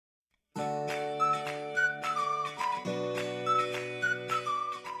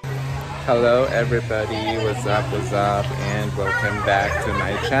Hello everybody, what's up, and welcome back to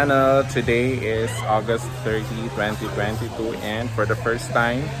my channel. Today is August 30, 2022, and for the first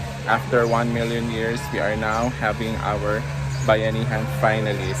time after 1 million years, we are now having our Bayanihan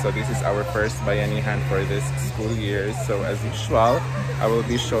finally. So this is our first Bayanihan for this school year. So as usual, I will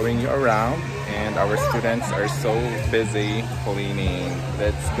be showing you around, and our students are so busy cleaning.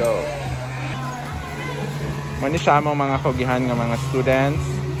 Let's go! Manisya mo mga kogihan ng mga students.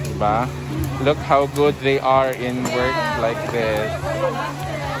 Diba? Look how good they are in work like this.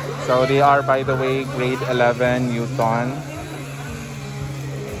 So they are, by the way, grade 11 Newton.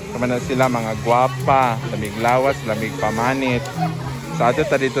 Kamana sila mga gwapa, lamig lawas, lamig pamanit. So ato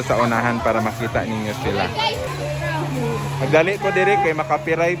ta dito sa unahan para makita ninyo sila. Magdali ko diri kay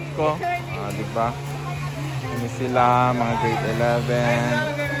makapiright ko. Diba? Ini sila mga grade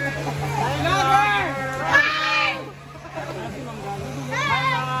 11.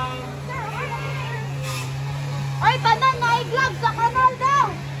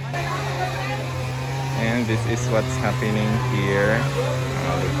 And this is what's happening here.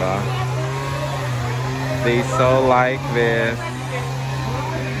 Diba? They so like this.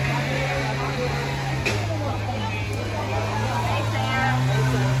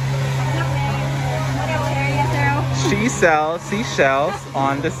 She sells seashells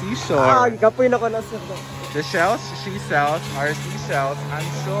on the seashore. The shells she sells are seashells on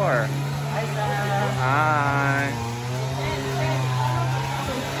shore. Hi.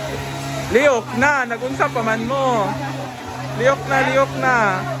 Liok na, nagunsa pa man mo. Liok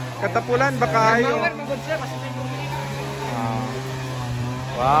na. Katapulan ba kayo?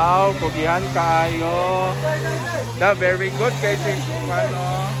 Wow, pugihan kayo. Very good guys.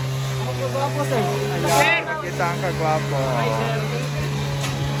 Ano? Ayan, nakita ang kagwapo.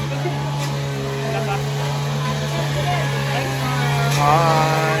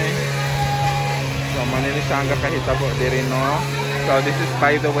 Hi. So, manili siya hanggang kahitabo diri, no? So, this is,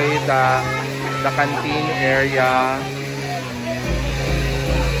 by the way, the canteen area.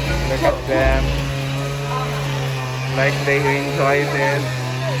 Look at them. Like, they enjoy this.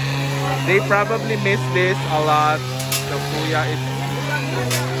 They probably miss this a lot. So, kuya,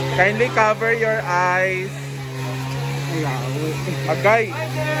 kindly cover your eyes. Agay.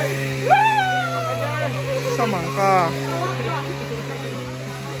 Samang ka.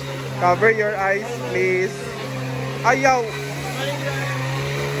 Cover your eyes, please. Ayaw. Hi.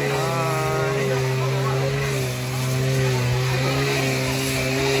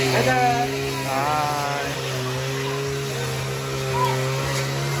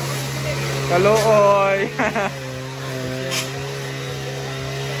 Kalooy.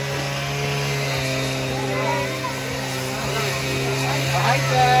 Hi,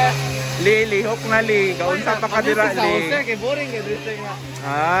 sir. Lihok na li. Kaunsa pa ka dira li.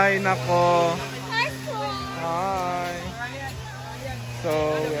 Ay, nako. Hi. So,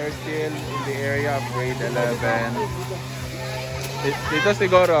 we are still in the area of grade 11. Dito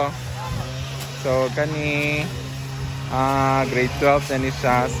siguro. So, kani grade 12 na ni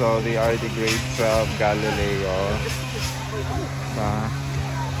siya. So, they are the grade 12 Galileo.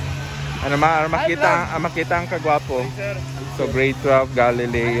 Ano makita ang kagwapo. So, grade 12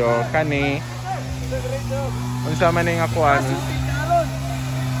 Galileo. Kani. Unsa man ning akuan.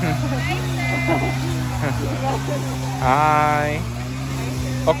 Hi.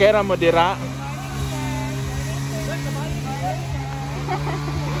 Okay ra mo dira?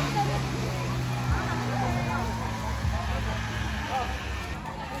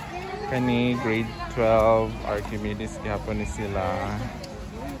 Kani grade 12 Archimedes gihapon ni sila.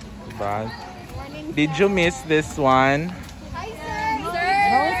 Diba? Did you miss this one? Hi, sir.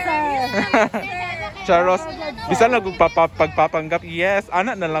 No, sir. Charos, bisan lang pagpapanggap. Yes,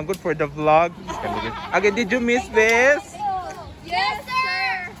 anak na lang good for the vlog. Again, did you miss this? Yes, sir.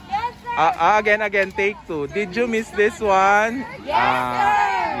 Yes, sir. Again, take two. Did you miss this one? Yes,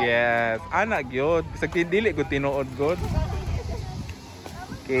 sir. Yes. Anak gyud. Bisag dili gud tinuod gud.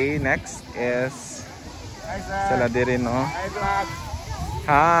 Okay, next is sila diri, no?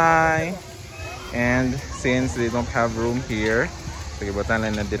 Hi. And since they don't have room here, sige butan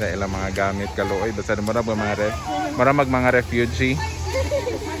lang na dira ilang mga gamit kalooy. Basta mga refugee.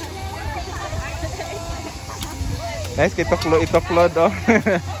 Nice, ito-upload, oh.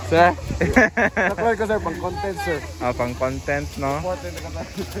 Sir? Upload ko, sir, pang content, sir. Pang content, no?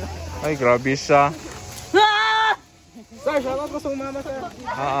 Ay, grabe siya. Sir, shoutout ko sa mama, sir.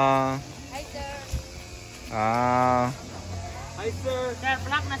 Hi, sir. Hi, sir. Sir,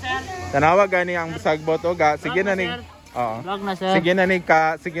 vlog na, sir. Tanawa gani ang sagbot, oh. Sige na ni. Vlog na, sir. Sige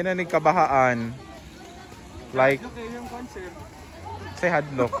na ni kabahaan. Like, say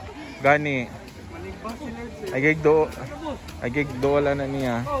hadlock. Gani. Agig do wala na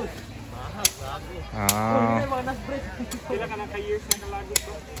niya. Ah. Sila ka ng ka-years na kalagot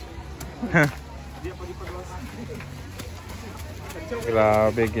to.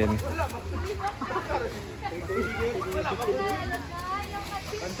 Grabe gin.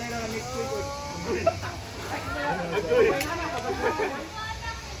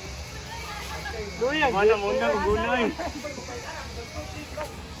 Mana muna gunay.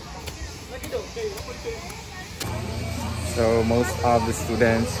 So most of the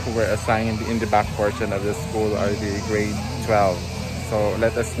students who were assigned in the back portion of the school are the grade 12. So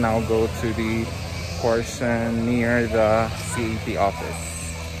let us now go to the portion near the CAT office.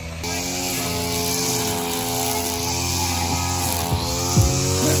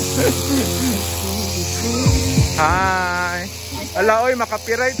 Hi! Ala, oy,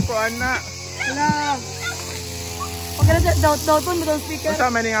 makapiright ko, ana. Wala. Huwag ka na doubt mo daw speaker.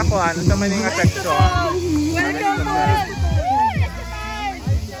 Unsa man nga ko, unsa man nga section.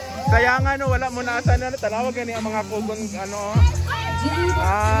 Sayangan no, wala mo na asa na tanawag gani ang mga kugon ano.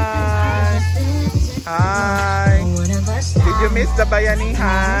 Hi. Hi. Did you miss the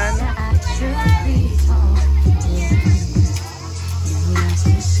Bayanihan?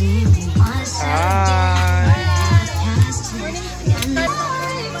 Hi.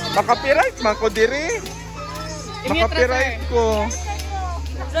 Makapiright man ko diri. Makapiright ko.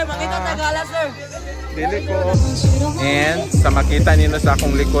 Sir, makita Tagala, sir. Dili ko. And sa makita nino sa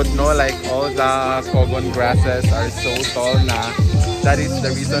akong likod no, like all the cogon grasses are so tall na that is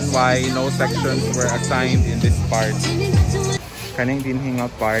the reason why no sections were assigned in this part. Kaning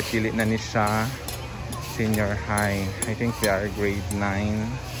dinhinga part, dili na ni siya senior high. I think they are grade 9.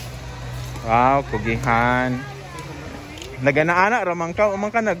 Wow, kugihan. Nagana-ana ramang ka, umang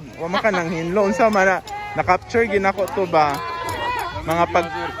ka nang hinlo. Unsa man na capture ginako to ba? Mga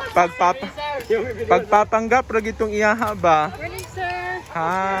pagpapanggap ra gitong iyaha ba? Morning, sir.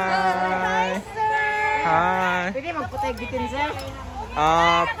 Hi. Hi. Pwede magputay gitin, sir?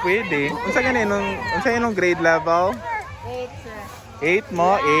 Pwede. Unsa inong grade level? 8, sir. 8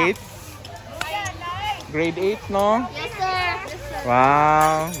 mo, 8. Grade 8 no? Yes, sir.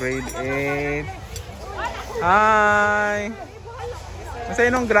 Wow, grade 8. Hi. Unsa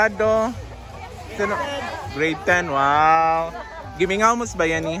inong grado? Grade 10. Wow. Gimingaw mo sa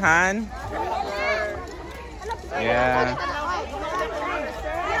Bayanihan? Yeah.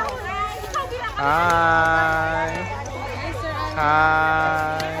 Hi.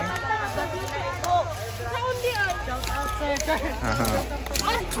 Hi.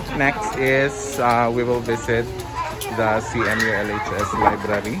 Next is we will visit the CMULHS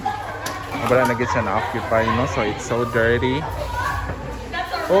library. Wala na siya na-occupy, no? So it's so dirty.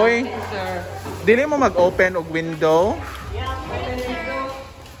 Oy, dili mo mag-open og window?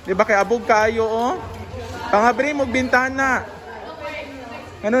 Di ba kay abog kayo, oh? Pangabri mo bintana.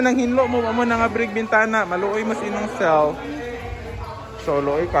 Ano nang hinlo mo nang abrig bintana? Maluoy mo sinong cell. So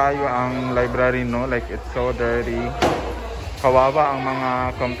luoy kayo ang library, no? Like it's so dirty. Kawawa ang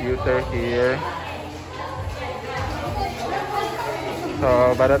mga computer here.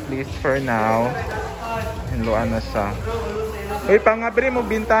 So, but at least for now, hinluan na siya. Uy, pangabri mo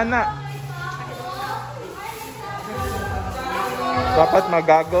bintana. Dapat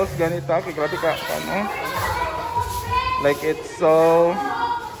mag-goggles ganito. Okay, grabe ka. Ano? Like it's so...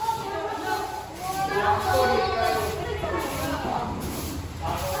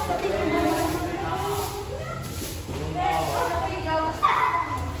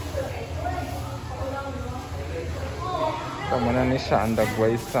 So, muna ni siya ang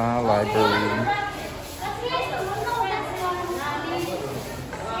dagway sa library.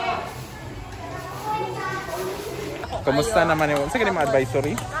 Kumusta naman yun? Sige mga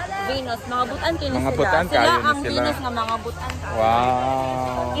advisory? Venus, mga butan kayo Mga sila. butan kayo Sila na ang sila. Venus nga mga butan kayo.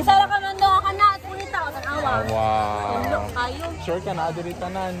 Wow! Isa lang ka man doon ka na at punita ka sa awa. Wow! Tulog kayo. Sure ka na adiri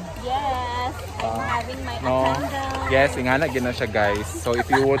tanan? Yes, I'm having my No. attendance. Yes, ingana gina siya guys. So if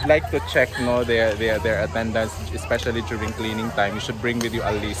you would like to check no their attendance, especially during cleaning time, you should bring with you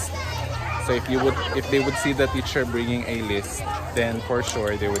a list. So if they would see the teacher bringing a list, then for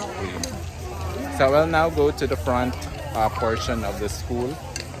sure they would clean. So we'll now go to the front portion of the school.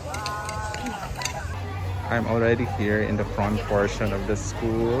 I'm already here in the front portion of the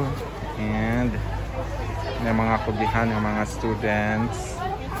school, and may mga kugihan ng mga students.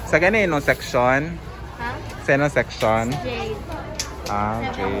 Sa ganito section? Huh? Sa anong section? Jade.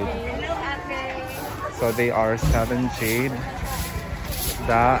 Jade. So they are 7 Jade.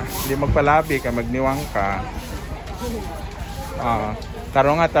 Hindi magpalabi ka, magniwang ka.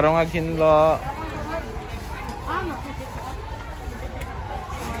 Tarong hinlo.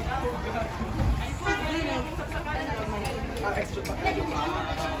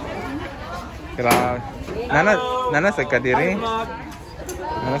 Grabe. Nana sa kadiri.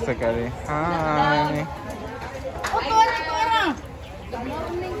 Nana sa kadiri. Hi.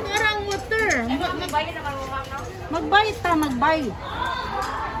 Parang water. Magbay ta, magbay.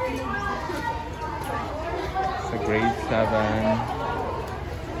 Sa grade 7.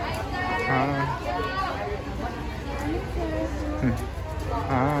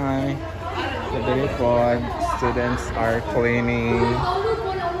 Hi. Sa diri po, students are cleaning.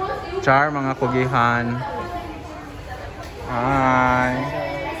 Char, mga kugihan. Hi.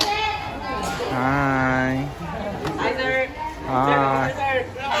 Hi. Hi, sir. Hi.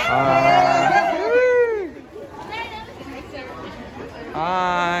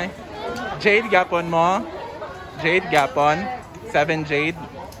 Hi. Jade gapon mo? Jade gapon? 7 Jade?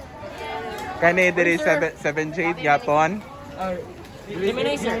 Kani diri 7 Jade gapon?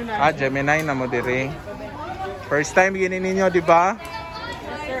 Gemini, sir. Gemini na mo diri. First time gini ninyo, di ba?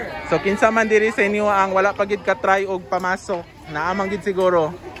 So kinsa man diri sa inyo ang wala pa gid ka try og pamasok, naamang gid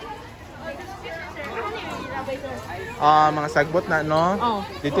siguro. Mga sagbot na no.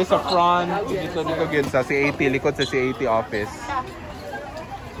 Dito sa front, dito gyud sa C80, likod sa C80 office.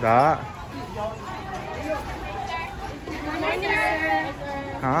 Da.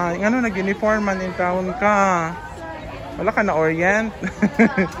 Ngano nag-uniform man in town ka? Wala ka na orient?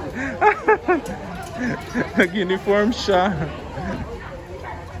 Nag-uniform siya.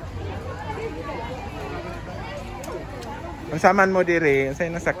 Unsaman mo diri?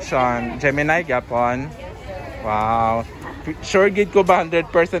 Unsay na section? Gemini gapon. Wow. Sure gid ko ba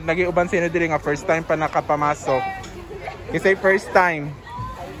 100% nagiuban sino diri nga first time pa nakapamasok? Kisay first time.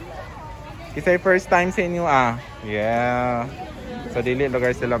 Kisay first time sa inyo Yeah. So dili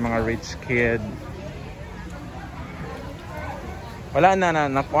lugar sila mga rich kid. Wala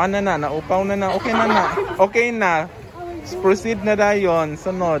na nakuha na naupaw na. Okay na. Okay na. Proceed na dayon.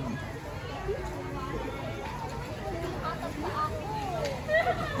 Sunod.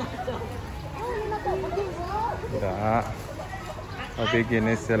 Da.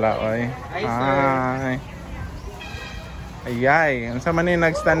 Pabiginis sila, oy. Hi. Ayay. Ang sama ni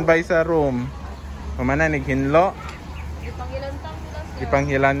nag-standby sa room. Kumana, naghinlo.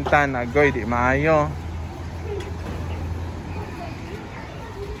 Ipanghilantan. Agoy, di maayo.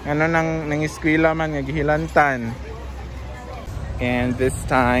 Ano nang eskwela man, naghilantan. And this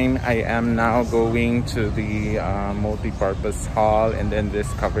time, I am now going to the multi-purpose hall and then this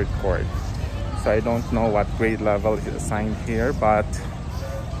covered court. So I don't know what grade level is assigned here, but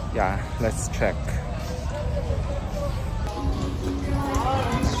yeah, let's check.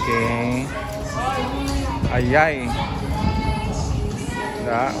 Okay. Ayay.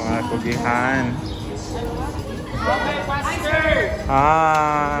 Da, mga kugihan.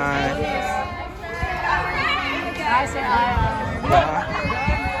 Hi. Hi, sir.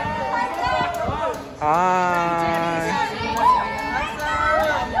 Hi.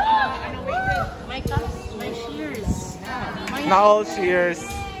 Na all cheers.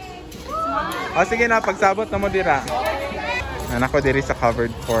 O sige na, pagsabot na mo dira. Nanako diri sa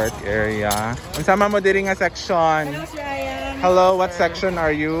covered court area. Unsama mo diri nga section? Hello, what section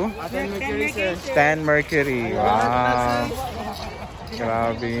are you? 10 Mercury, sir. 10 Mercury. Wow.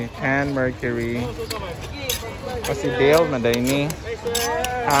 Grabe. 10 Mercury. O si Dale na ni.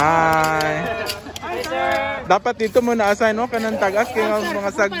 Hi. Dapat dito mo na-assign no? Kanang tagas kayo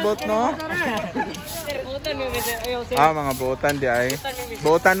mga sagbot no? Mga buutan di ay.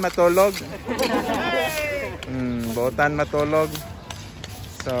 Buutan matulog. Buutan matulog.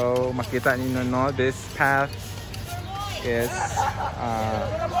 So makita niyo no, this path is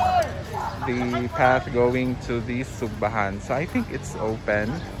the path going to the Sugbahan. So I think it's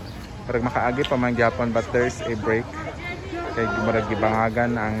open. Parang makaagi pa man gyapon, but there's a break. Kay murag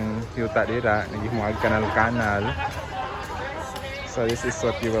gibangagan ang yuta dira, nagihungag kanal-kanal. So this is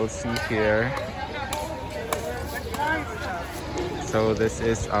what you will see here. So this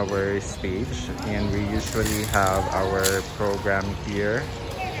is our stage and we usually have our program here.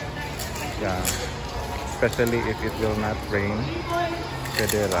 Yeah. Especially if it will not rain.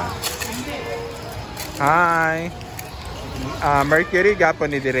 Kedera. Hi. Mercury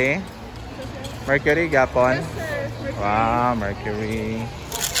gapon ni dire. Mercury gapon. Wow, Mercury.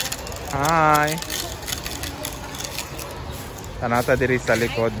 Hi. Tanata diri sa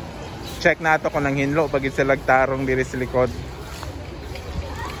likod. Check nato kung nang hinlo pag sila tarong diri sa likod.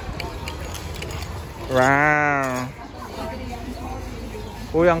 Wow.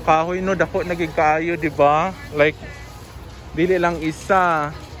 Uy, ang kahoy no, dako naging kaayo, di ba? Like dili lang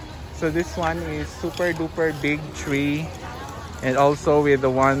isa. So this one is super duper big tree. And also with the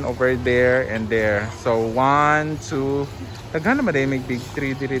one over there and there. So 1, 2. Daghan na maday may big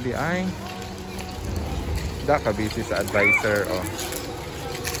tree diri di ay. Da ka busy sa advisor oh.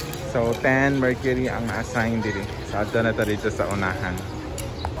 So 10 Mercury ang na-assign diri. Sa adto na ta dito sa unahan.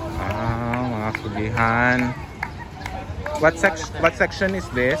 Mga kugihan. What section is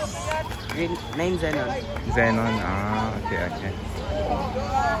this? 9 Zenon. Zenon. Okay.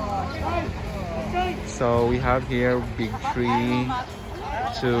 So we have here big 3,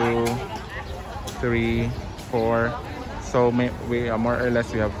 2, 3, 4. So we more or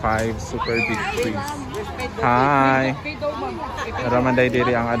less we have 5 super big trees. Hi. Naramanday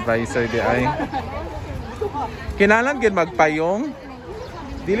diri ang advisor di ay. Kinalan gid magpayong.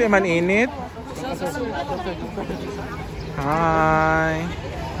 Dili man init. Hi.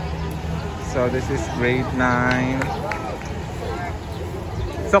 So this is grade 9.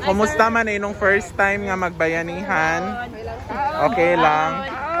 So kumusta man inong first time nga magbayanihan? Okay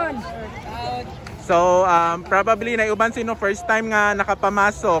lang. So probably na uban sino first time nga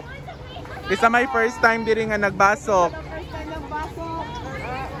nakapamasok. Isa may first time diri nga nagbasok.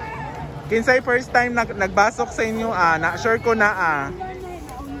 Kinsay first time nagbasok sa inyo na sure ko na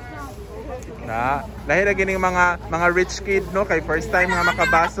Dahil na gining mga rich kid no kay first time nga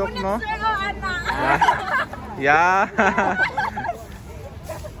makabasok no. Yeah.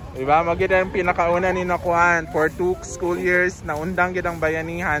 Diba magid ang pinakauna ni nakuan for 2 school years na undang gid ang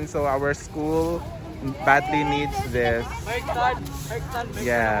bayanihan, so our school badly needs this.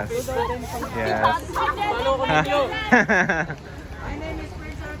 Yes.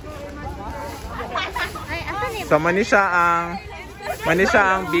 So mani siya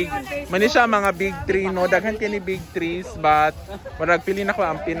mga big 3 no, daghan kini big 3s but murag pili na ko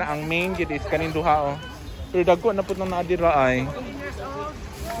ang main gid is kaning duha oh. Pero dagko na pud nang naadira ay.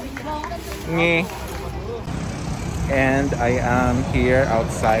 And I am here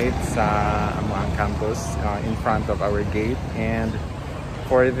outside sa Amuang campus in front of our gate, and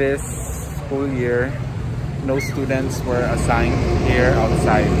for this school year no students were assigned here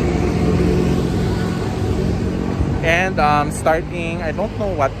outside. And starting, I don't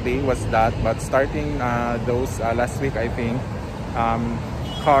know what day was that, but starting those last week I think,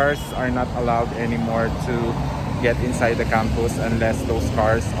 cars are not allowed anymore to get inside the campus unless those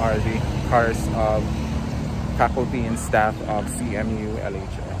cars are the cars of faculty and staff of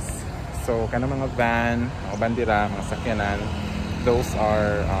CMULHS. So kana mga van, mga bandira, mga sakyanan, those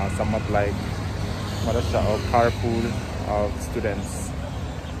are somewhat like carpool of students.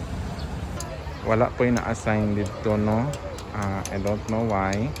 Wala po yung na-assign dito no. I don't know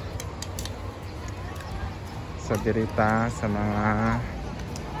why. So dirita sa mga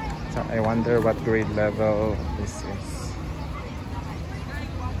I wonder what grade level this is.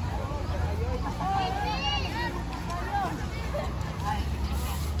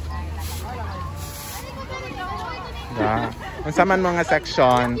 Unsa man mga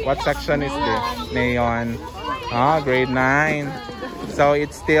section? What section is this? Neon. Grade 9. So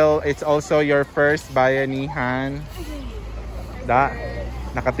it's also your first bayanihan.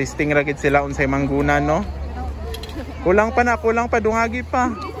 Nakatesting ra gid sila unsay mangguna no. Kulang pa dungagi pa.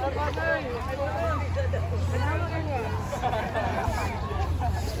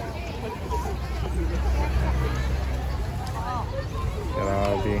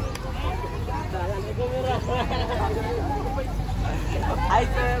 Grabe. Hi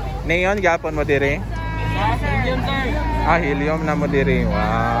sir. Neon gyapon mo dire? Helium sir. Helium na mo dire. Wow.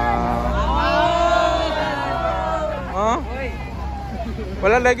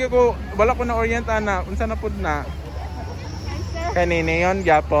 Wala ko na orientan na. Unsa na pud na? Kani neon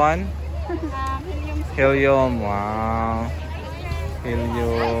gyapon? Helium. Wow.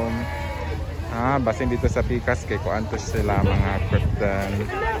 Helium. Basin dito sa pikas kay kuanto sila mga curtain.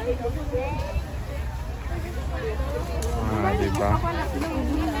 Diba?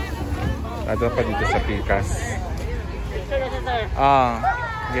 Ato pa dito sa pikas.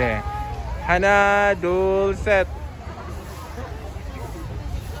 Okay. Hana dulcet.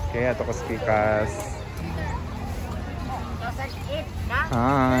 Okay, ato ko sa pikas.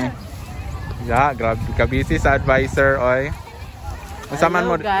 Hi. Grabe ka busy sa advisor oy. Unsa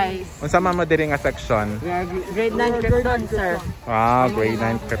man mo diri nga section? Grade 9 Krypton sir. Grade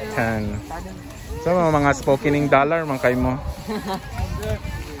 9 Krypton. So mga spokening dollar man kay mo.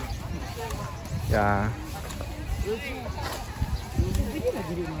 Yeah.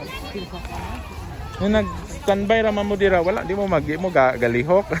 Yung nag-standby raman mo dira, wala di mo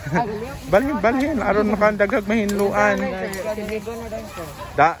galihok. Balhin aron makandaghag mahinluan.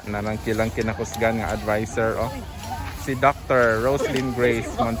 Nanang kilang kinakusgan nga advisor si Dr. Roslyn Grace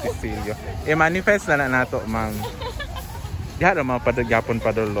Montesilio. I-manifest na nato ma'am. Diha ra mga padagyapon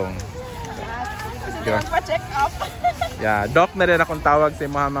padulong. Pa-check up. Yeah, Doc na rin akong tawag si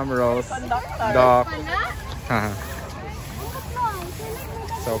Ma'am Rose. Doc.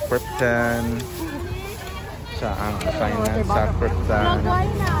 So, Krypton. Siya ang assignment sa Krypton.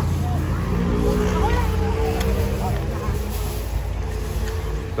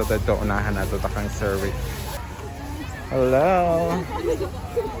 So, dito unahan na ito takang survey. Hello!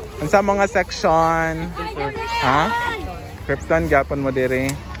 Ang sa mga section? Ha? Krypton, gapon mo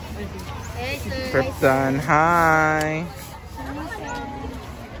diri. Krypton, hi!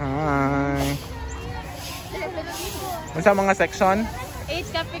 Hi! Ang sa mga section?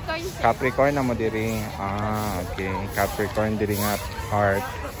 8 Capricorn. Capricorn na mo diri. Ah, okay. Capricorn diri nga heart.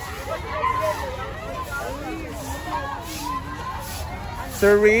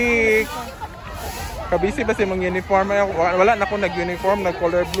 Sir Rick! Kabisi ba si mong uniform? Wala na ko nag-uniform.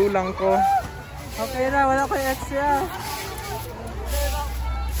 Nag-color blue lang ko. Okay na, wala ko extra.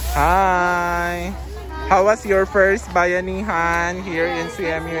 Hi! How was your first Bayanihan here in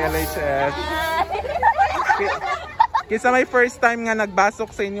CMULHS? Kisa may first time nga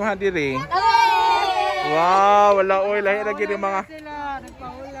nagbasok sa inyo ha diri. Wow, wala oy, lahi ra gid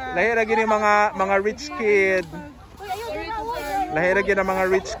mga mga rich kid. Lahi ra gid mga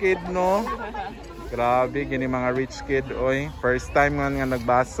rich kid no. Grabe gini mga rich kid oy. First time nga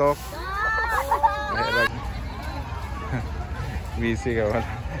nagbasok. Busy ka wala.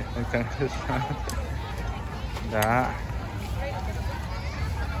 Da.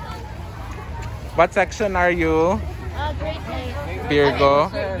 What section are you? Grade 8.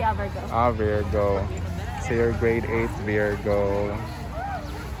 Virgo? Yeah, Virgo. Ah, Virgo. So you're grade 8 Virgo.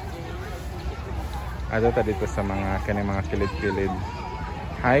 Ano ta dito sa mga kani mga kilid-kilid.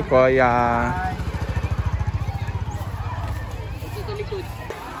 Hi, Kuya.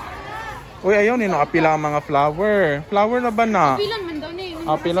 Uy, ayaw nino apila ang mga flower. Flower na ba na? Pilan man daw ni.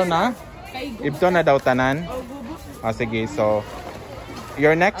 Apilo na? Ibto na daw tanan? Ah, sige. So,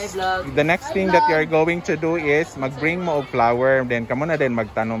 the next thing that you're going to do is mag-bring mo og flower. Then, kamo na din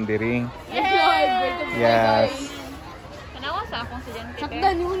magtanom diri. Yes. Kanawa sa akong estudyante.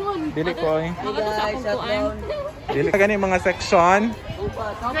 Sakdan yung ulwan. Dili ko eh. Mga sa akong tuan. Dili ka gani mga section?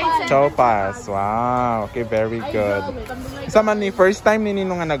 Chopas. Wow. Okay, very good. Isa man ni first time ni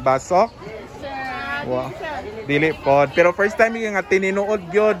nino nga nagbasok? Wow. Dili pod. Pero first time ni nga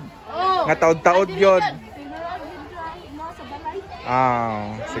tininuod gyud. Nga taod-taod gyud.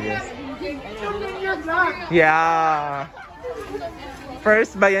 Ah, sige. Yeah.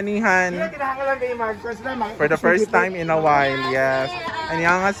 First Bayanihan. For the first time in a while, yes.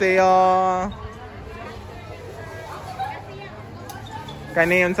 Annyeonghaseyo.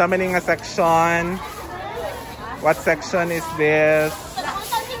 Kani yun sa maning nga section. What section is this?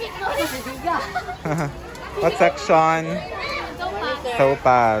 What section?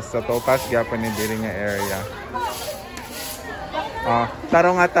 Topaz. So Topaz gyapon ni diri nga area.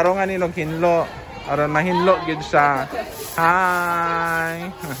 Tarong ninog hinlo. Aron mahinlo gid siya. Hi.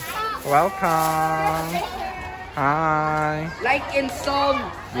 Welcome. Hi. Like and song.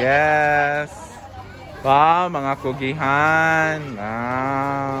 Yes. Wow, mga kugihan.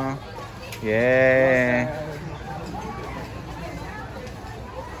 Wow. Yeah.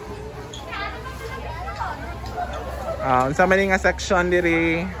 Unsa man nga section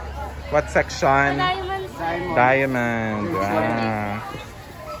diri? What section? Diamond. Wow.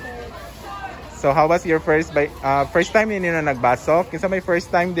 So how was your first time ninyo na nagbasok? Kinsa may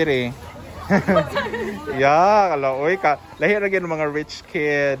first time diri? Yeah, oy ka. Lahi ra gyud mga rich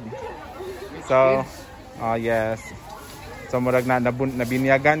kid. So, yes. So murag na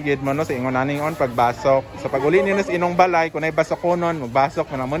nabinyagan gid mo no sa ingon aning on pagbasok. So pag uli ninyo sa inong balay kun ay basok kunon, magbasok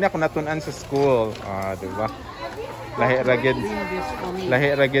mo na mo ako natun-an sa school. Di ba?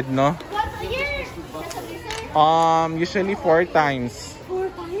 Lahi ra gid no. Usually 4 times. 4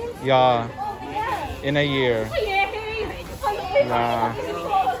 times? Yeah. In a year. Na.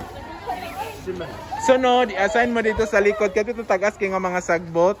 Sunod, assign mo dito sa likod kasi ito tagas kay nga mga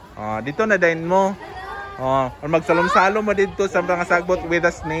sagbot. Dito na din mo. Or magsalom-salom mo dito sa mga sagbot with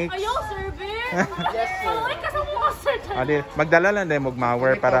a snake. Ayaw, Sir Bear. Yes, sir. Ay, kasama ko, sir. Magdala lang din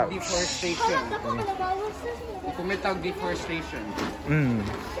mag-mower para Deforestation. Kumitag deforestation.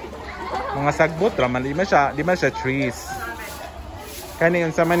 Mga sagbot ra man di man siya trees. Kani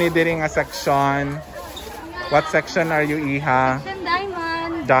yun sa mani diri nga section. What section are you, Iha?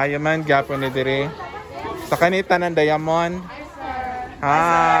 Diamond. Diamond gyapon ni diri. Sa kanita ng diamond.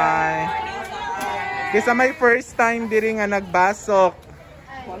 Hi. Kisa may first time diri nga nagbasok.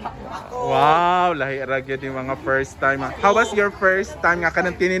 Wow, lahi ra gyud yung mga first time. How was your first time nga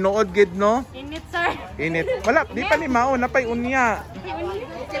kanang tininuod gid no? Init, sir. Init. Wala, di pa ni mao napay unya.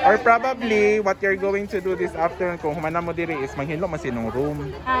 Or probably, what you're going to do this afternoon kung humana mo diri is manghilo mo sinong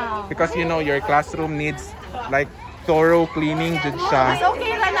room. Because you know, your classroom needs like thorough cleaning jud siya. Mas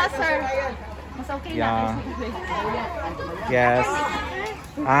okay lang na, sir. Mas okay Yeah. na. Yes.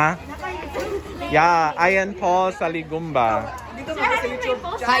 Ah? Yeah, Ian Paul Saligumba.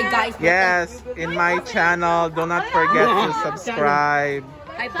 Hi guys. Yes, in my channel. Do not forget to subscribe.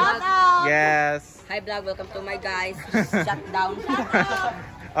 Hi vlog. Yes. Hi vlog. Welcome to my guys. Shut down.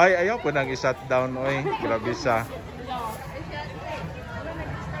 Ay, ayaw ko nang i-shutdown. Oy, grabe siya.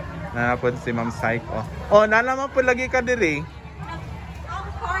 Nanapod si Ma'am Psycho. Oh, nalaman po lagi ka diri.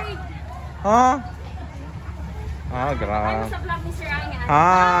 Huh? Ah, grabe.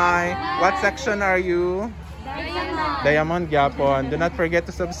 Hi. What section are you? Diamond Gyapon. Do not forget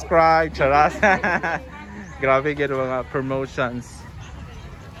to subscribe. Charas. Grabe gid mga promotions.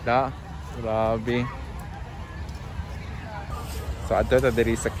 Da. Grabe. So ato ta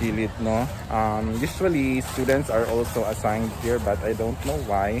diri sa kilid, no. Usually students are also assigned here, but I don't know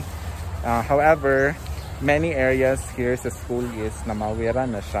why. However, many areas here sa school is namawira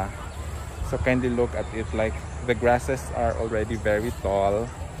na siya. So kindly look at it, like the grasses are already very tall.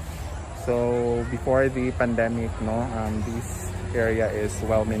 So before the pandemic, no, this area is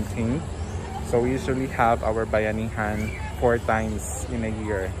well maintained. So we usually have our Bayanihan 4 times in a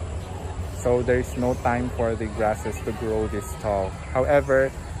year. So there is no time for the grasses to grow this tall.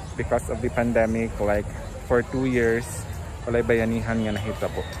 However, because of the pandemic, like for 2 years, walay Bayanihan nga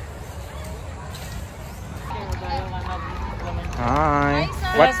nahitabo. Hi.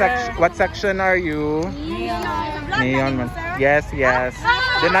 What section are you? Neon. Yes, yes.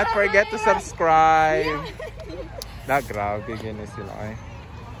 Do not forget to subscribe. Na grabe gini sila ay.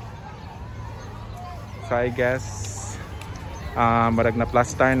 So I guess marag na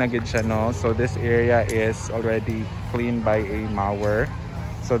plaster na gid siya, no. So this area is already cleaned by a mower.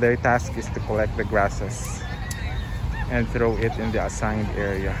 So their task is to collect the grasses and throw it in the assigned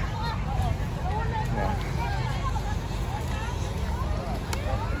area. Yeah.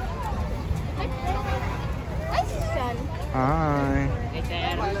 Hi.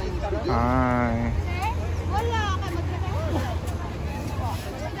 Hi.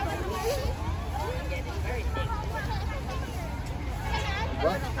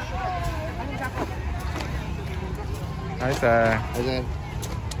 Hi, sir. Hi, sir.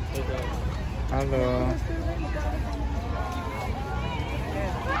 Hello.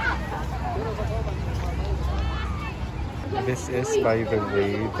 This is, by the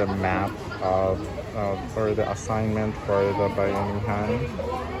way, the map of or the assignment for the Bayanihan.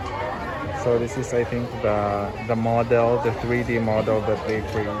 So this is, I think, the model, the 3D model that they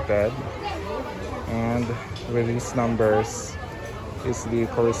created, and with these numbers is the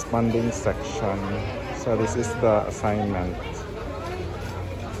corresponding section. So this is the assignment.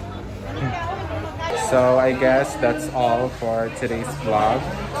 So I guess that's all for today's vlog.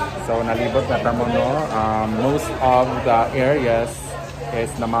 So nalibot na tamo, no. Most of the areas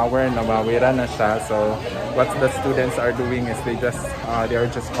is namawira na siya. So what the students are doing is they are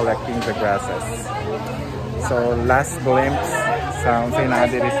just collecting the grasses. So last glimpse sa unsay naa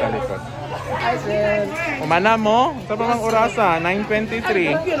diri sa likod. Hi, sir. Umana mo? Sa pamang orasa,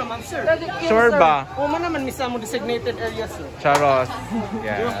 9:23. Sure ba? Uma naman misa mo designated areas, sir. Charos.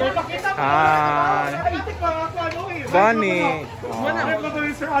 Yeah. Hi. Bonnie.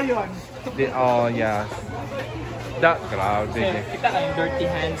 Oh, yeah. Grabe. Kita ang dirty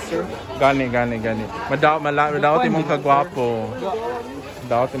hands, sir. Gani. Madaot imong kagwapo.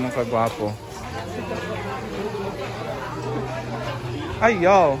 Daot imong kagwapo. Ay,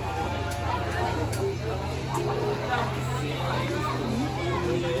 yo.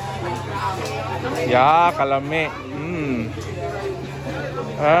 Yeah, kalami.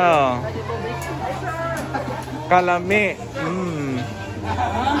 Oh. Kalami.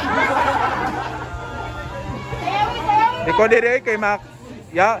 Ikaw diri kay Mac.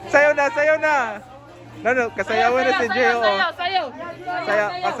 Ya, sayaw na. Ano, kasayawan na si Jeho.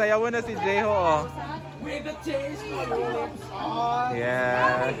 Kasayawan na si Jeho.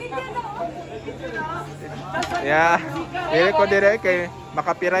 Yeah. Yeah. Diri ko diri kay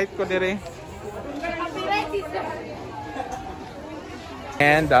makapiright ko diri.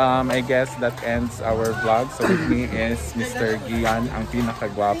 And I guess that ends our vlog. So with me is Mr. Gian, ang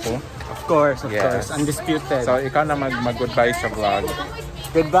pinakagwapo. Of course, Yes. undisputed. So ikaw na mag-goodbye sa vlog.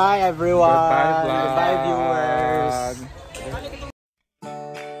 Goodbye, everyone. Goodbye, vlog. Goodbye, viewers.